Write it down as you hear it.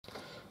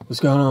What's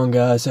going on,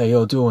 guys? How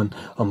y'all doing?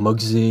 I'm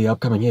MUGZY,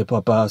 upcoming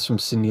hip-hop artist from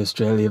Sydney,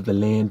 Australia, of the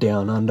land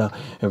down under.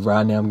 And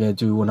right now I'm going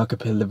to do an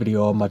acapella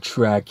video on my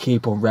track,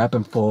 Keep On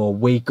Rapping, for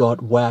We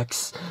Got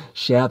Wax.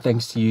 Shout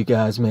thanks to you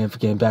guys, man, for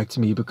getting back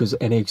to me, because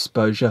any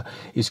exposure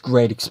is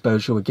great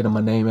exposure. We're getting my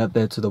name out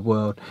there to the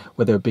world,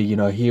 whether it be,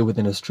 here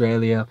within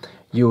Australia,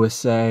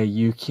 USA,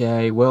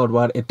 UK,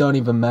 worldwide. It don't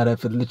even matter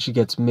if it literally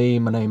gets me,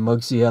 my name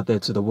MUGZY, out there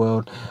to the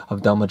world.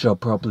 I've done my job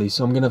properly.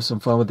 So I'm going to have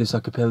some fun with this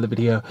acapella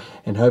video,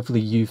 and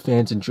hopefully you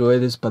fans enjoy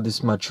this. But this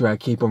is my track,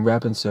 Keep On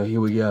Rapping, so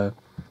here we go.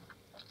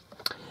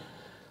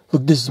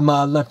 Look, this is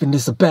my life and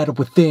it's a battle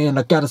within.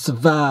 I gotta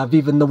survive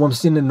even though I'm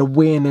sinning to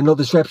win. And all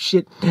this rap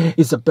shit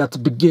is about to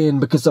begin,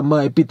 because I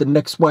might be the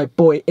next white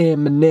boy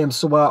Eminem.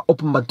 So I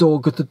open my door,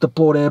 go through the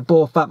border,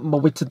 ball, fight my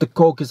way to the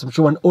core, cause I'm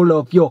showing all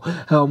of you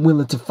how I'm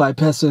willing to fight,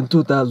 passing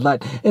through the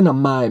light. And I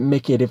might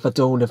make it if I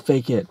don't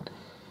fake it.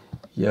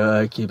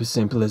 Yeah, keep it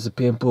simple as a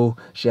pimple.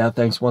 Shout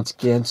thanks once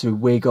again to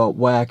We Got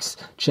Wax.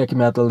 Check him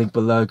out, the link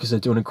below, because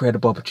they're doing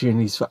incredible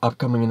opportunities for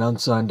upcoming and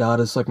unsigned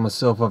artists like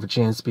myself have a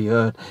chance to be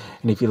heard.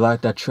 And if you like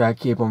that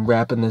track, keep on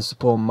rapping, then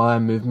support my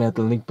movement,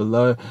 the link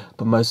below.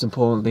 But most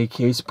importantly,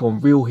 keep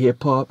supporting real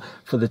hip hop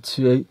for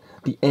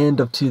the end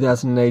of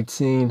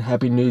 2018.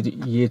 Happy New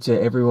Year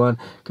to everyone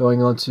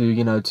going on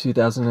to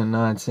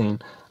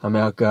 2019. I'm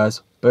out,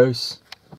 guys. Peace.